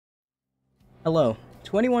Hello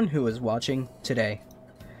to anyone who is watching today.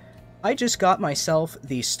 I just got myself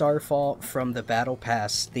the Starfall from the Battle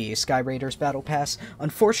Pass, the Sky Raiders Battle Pass.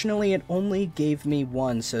 Unfortunately, it only gave me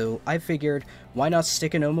one, so I figured, why not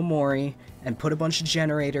stick an Omamori and put a bunch of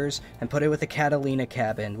generators and put it with a Catalina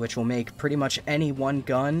cabin, which will make pretty much any one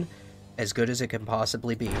gun as good as it can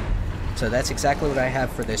possibly be. So that's exactly what I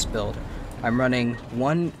have for this build. I'm running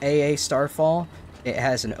one AA Starfall. It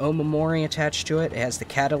has an Omamori attached to it, it has the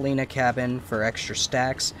Catalina cabin for extra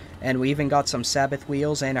stacks, and we even got some Sabbath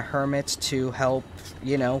wheels and a Hermit to help,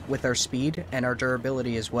 you know, with our speed and our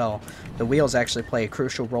durability as well. The wheels actually play a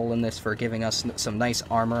crucial role in this for giving us some nice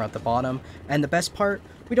armor at the bottom, and the best part,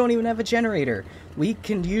 we don't even have a generator. We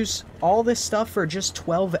can use all this stuff for just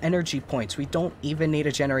 12 energy points. We don't even need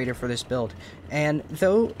a generator for this build, and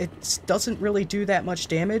though it doesn't really do that much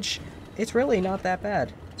damage, it's really not that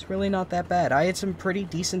bad. It's really not that bad. I had some pretty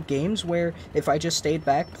decent games where if I just stayed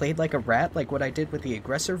back, played like a rat, like what I did with the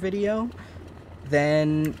Aggressor video,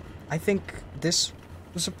 then I think this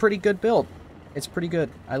was a pretty good build. It's pretty good.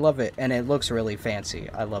 I love it, and it looks really fancy.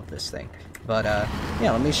 I love this thing. But,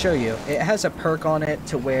 yeah, let me show you. It has a perk on it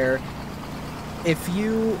to where if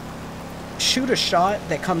you shoot a shot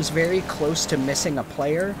that comes very close to missing a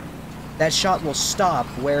player, that shot will stop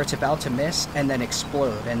where it's about to miss and then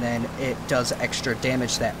explode, and then it does extra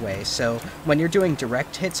damage that way. So when you're doing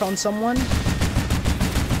direct hits on someone,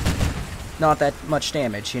 not that much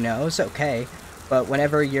damage, you know, it's okay. But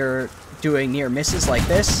whenever you're doing near misses like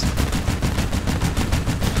this,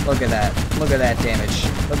 look at that. Look at that damage.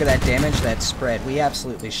 Look at that damage, that spread. We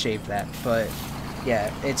absolutely shaved that. But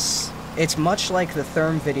yeah, it's much like the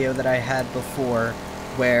Therm video that I had before,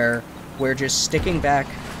 where we're just sticking back,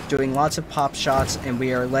 doing lots of pop shots, and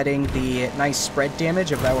we are letting the nice spread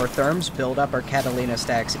damage of our therms build up our Catalina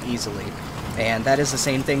stacks easily. And that is the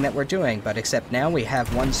same thing that we're doing, but except now we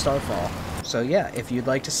have one Starfall. So yeah, if you'd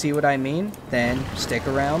like to see what I mean, then stick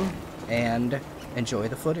around and enjoy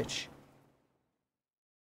the footage.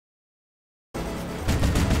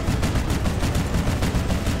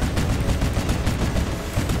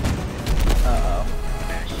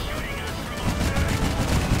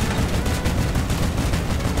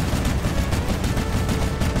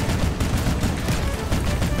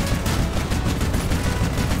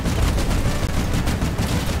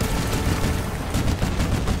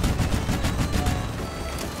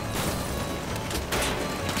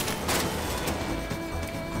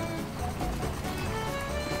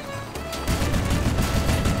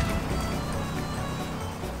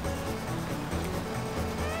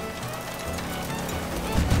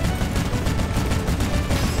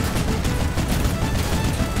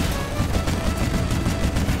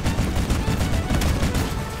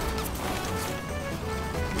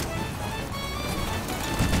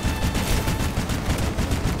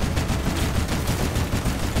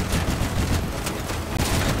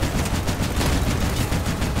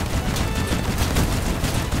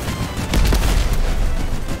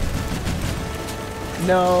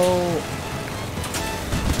 No.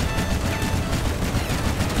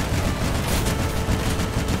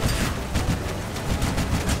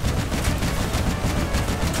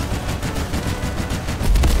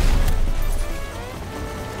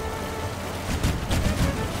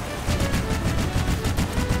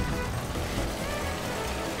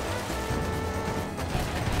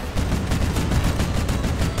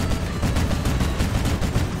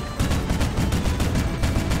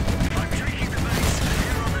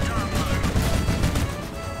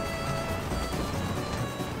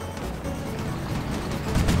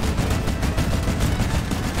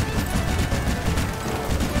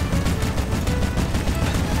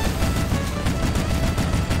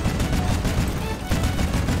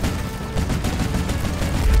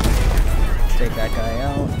 Take that guy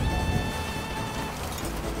out.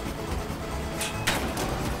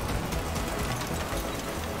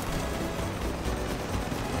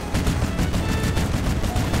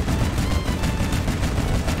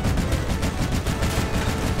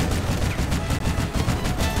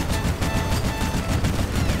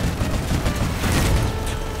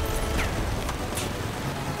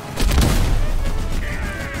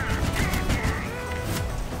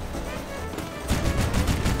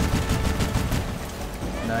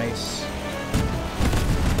 Nice.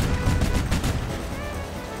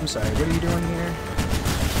 I'm sorry, what are you doing here?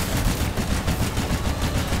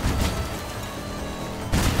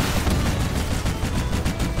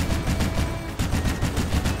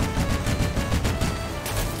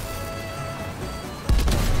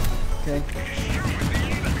 Okay.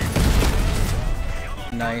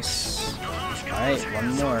 Nice. Alright,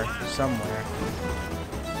 one more somewhere.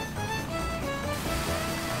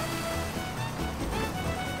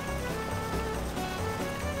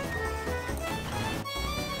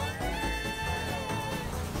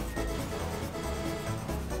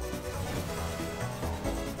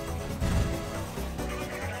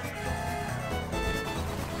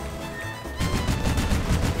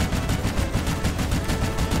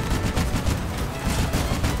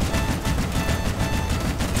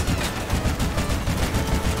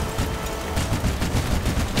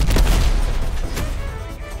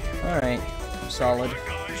 Alright, solid.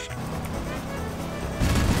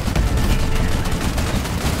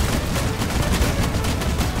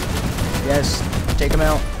 Yes, take him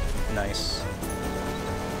out. Nice.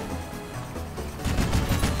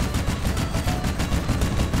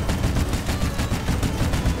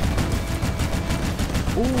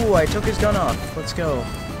 Ooh, I took his gun off. Let's go.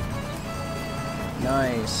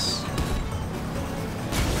 Nice.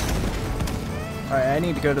 Alright, I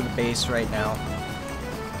need to go to the base right now.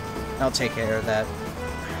 I'll take care of that.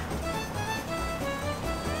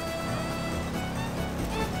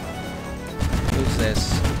 Who's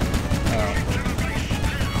this? Oh.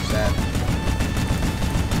 Sad.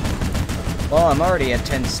 Well, I'm already at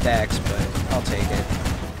 10 stacks, but I'll take it.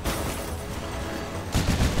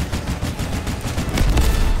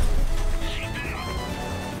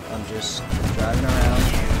 I'm just driving around.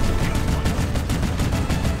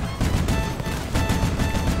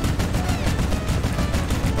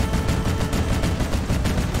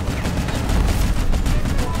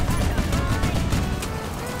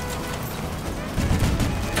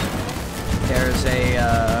 There's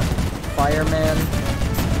a fireman.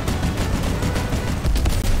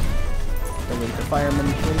 Delete the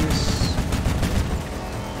fireman, please.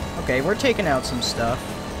 Okay, we're taking out some stuff.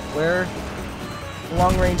 Where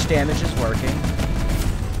long-range damage is working.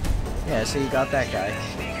 Yeah, so you got that guy.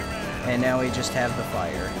 And now we just have the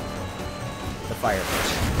fire. The fire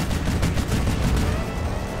person.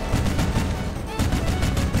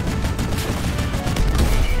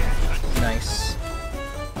 Nice.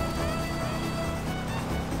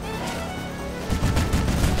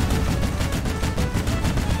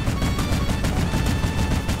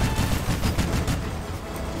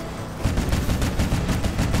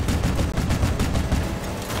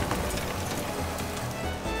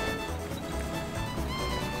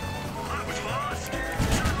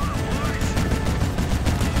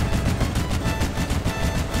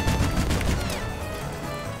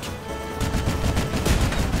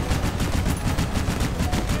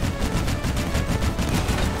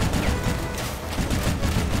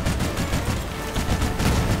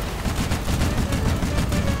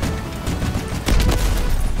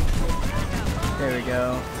 There we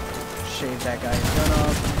go. Shave that guy's gun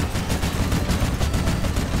off.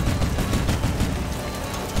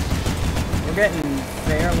 We're getting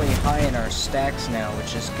fairly high in our stacks now,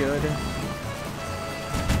 which is good.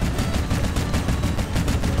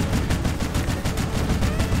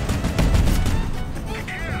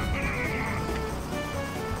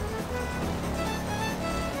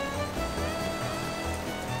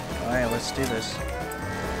 Alright, let's do this.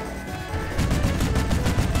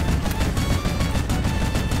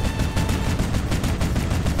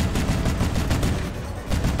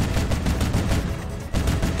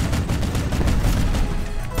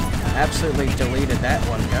 Absolutely deleted that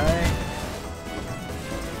one guy.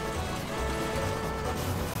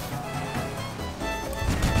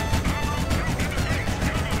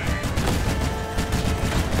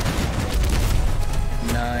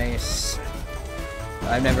 Nice.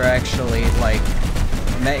 I've never actually, like,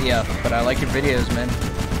 met ya, but I like your videos, man.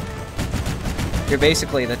 You're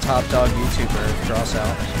basically the top dog YouTuber,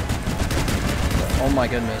 Crossout. Oh my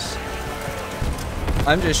goodness.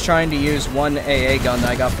 I'm just trying to use one AA gun that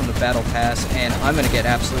I got from the Battle Pass, and I'm gonna get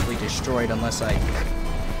absolutely destroyed unless I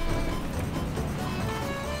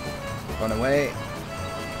run away.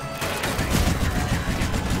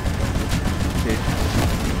 Dude.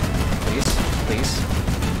 Please, please.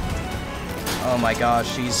 Oh my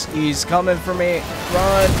gosh, he's coming for me.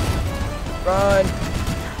 Run! Run!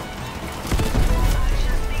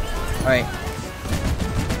 Alright.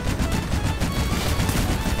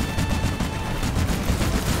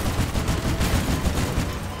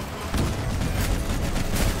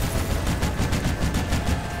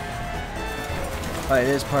 It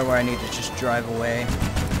is part where I need to just drive away.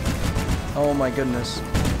 Oh my goodness.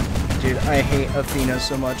 Dude, I hate Athena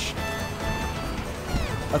so much.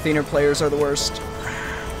 Athena players are the worst.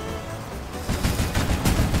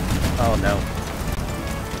 Oh no.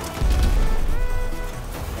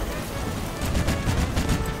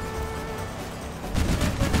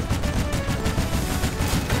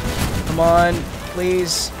 Come on,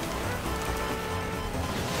 please.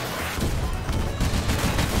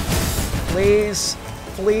 Please,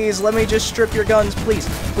 please, let me just strip your guns, please,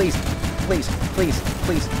 please, please, please,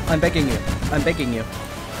 please. I'm begging you. I'm begging you.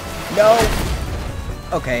 No!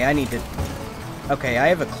 Okay, I need to... Okay, I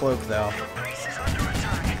have a cloak, though.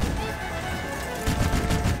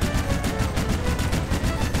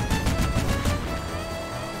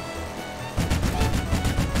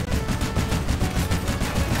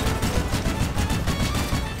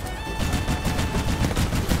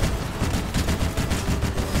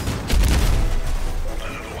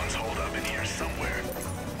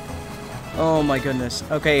 Oh my goodness.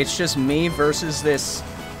 Okay, it's just me versus this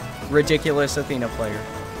ridiculous Athena player.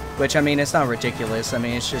 Which, I mean, it's not ridiculous. I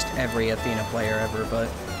mean, it's just every Athena player ever, but...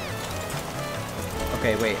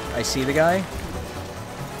 Okay, wait. I see the guy.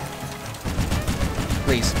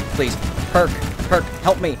 Please, please. Perk, Perk,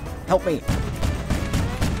 help me. Help me.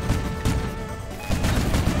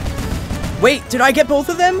 Wait, did I get both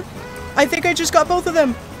of them? I think I just got both of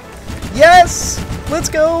them. Yes! Let's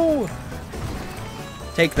go!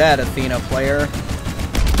 Take that, Athena player.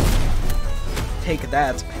 Take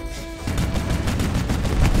that.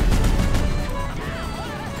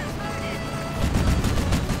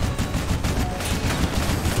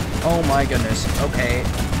 Oh my goodness. Okay.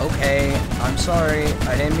 Okay. I'm sorry.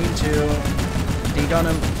 I didn't mean to. De-gun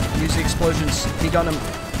him. Use the explosions. De-gun him.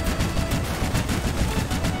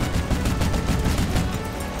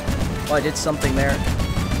 Oh, I did something there.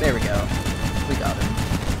 There we go. We got him.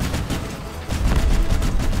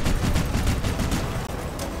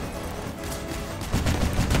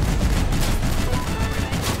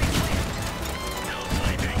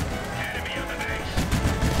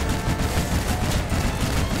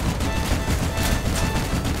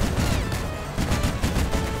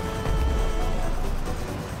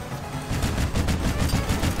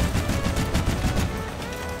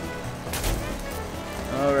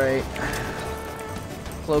 Alright.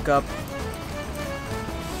 Cloak up.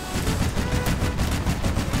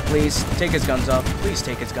 Please, take his guns off. Please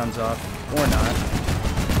take his guns off. Or not.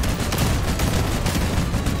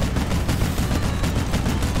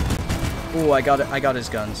 Ooh, I got it. I got his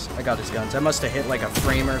guns. I got his guns. I must have hit like a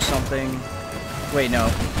frame or something. Wait,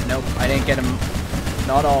 no. Nope. I didn't get him.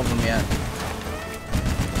 Not all of them yet.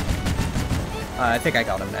 I think I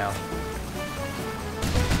got him now.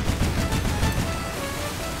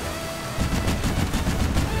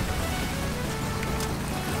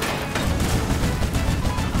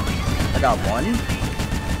 I got one.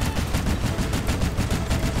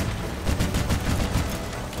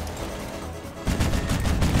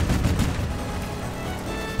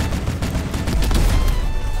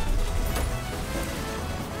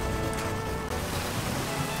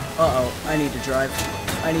 Uh-oh, I need to drive.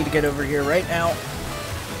 I need to get over here right now.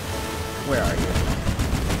 Where are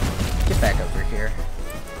you? Get back over here.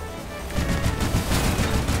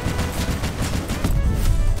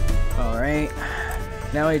 Alright.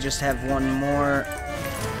 Now I just have one more.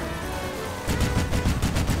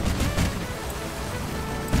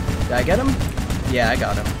 Did I get him? Yeah, I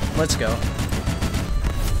got him. Let's go.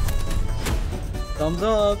 Thumbs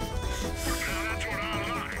up!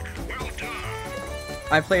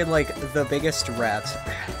 I played like the biggest rat.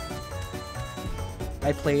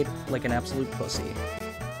 I played like an absolute pussy.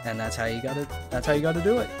 And that's how you gotta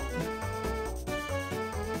do it.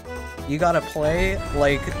 You gotta play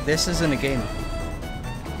like this isn't a game.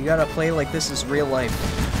 You gotta play like this is real life.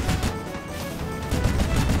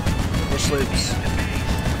 Fish loops.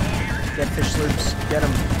 Get fish loops. Get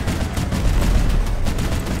them.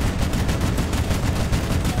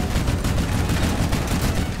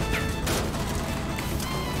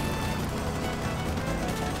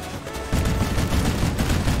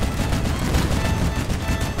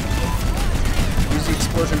 Use the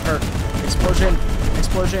explosion perk. Explosion.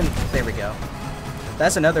 Explosion. There we go.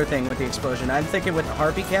 That's another thing with the explosion. I'm thinking with the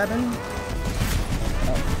Harpy cabin.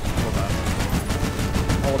 Oh, hold on.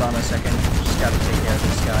 Hold on a second. Just gotta take care of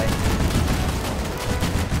this guy.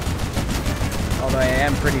 Although I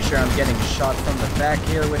am pretty sure I'm getting shot from the back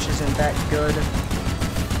here, which isn't that good.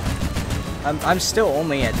 I'm still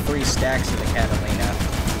only at 3 stacks of the Catalina,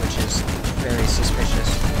 which is very suspicious.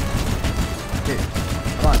 Dude,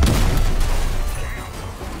 come on.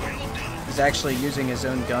 He's actually using his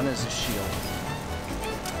own gun as a shield.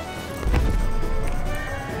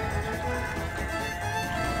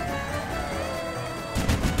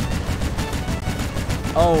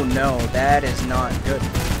 Oh no, that is not good.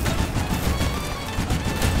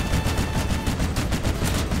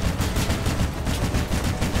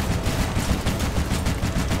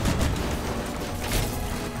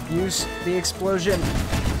 Use the explosion.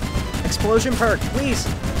 Explosion perk, please,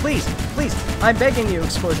 please, please. I'm begging you,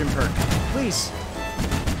 explosion perk, please.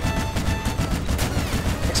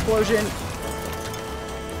 Explosion.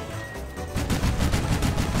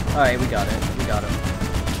 Alright, we got it. We got him.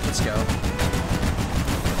 Let's go.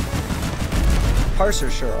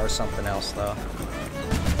 Parsers sure are something else, though.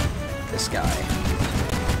 This guy.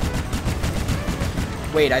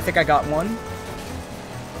 Wait, I think I got one.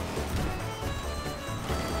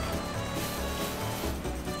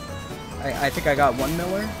 I think I got one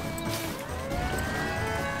Miller.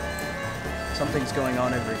 Something's going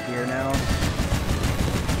on over here now.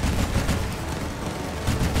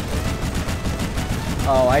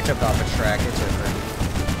 Oh, I took off a track. It's over.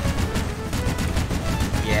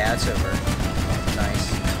 Yeah, it's over.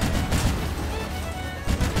 Nice.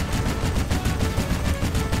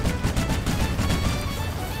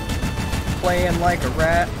 Playing like a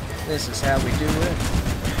rat. This is how we do it.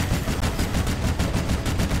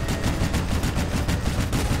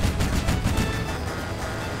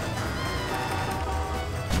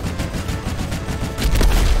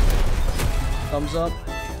 Thumbs up.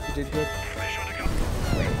 You did good.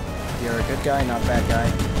 You're a good guy, not bad guy.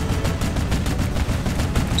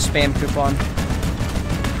 Spam coupon.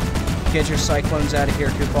 Get your cyclones out of here,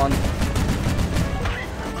 coupon.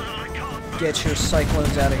 Get your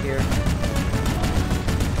cyclones out of here.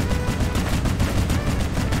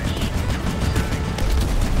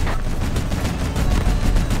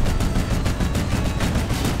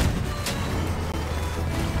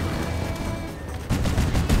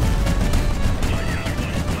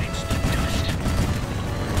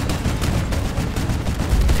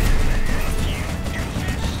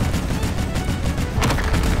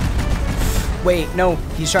 Wait, no,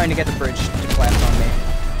 he's trying to get the bridge to collapse on me.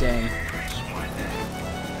 Dang.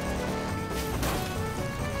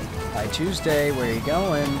 Hi, Tuesday, where are you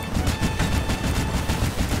going?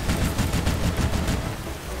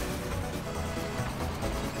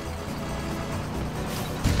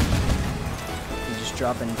 He's just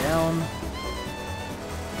dropping down.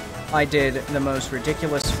 I did the most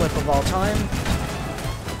ridiculous flip of all time.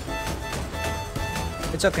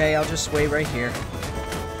 It's okay, I'll just wait right here.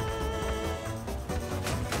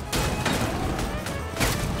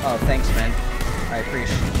 Oh, thanks, man. I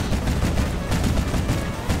appreciate it.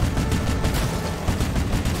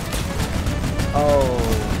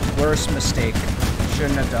 Oh, worst mistake.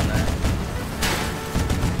 Shouldn't have done that.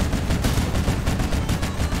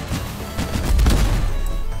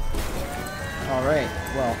 Alright,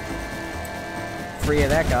 well. Free of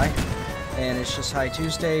that guy. And it's just High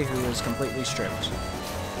Tuesday, who is completely stripped.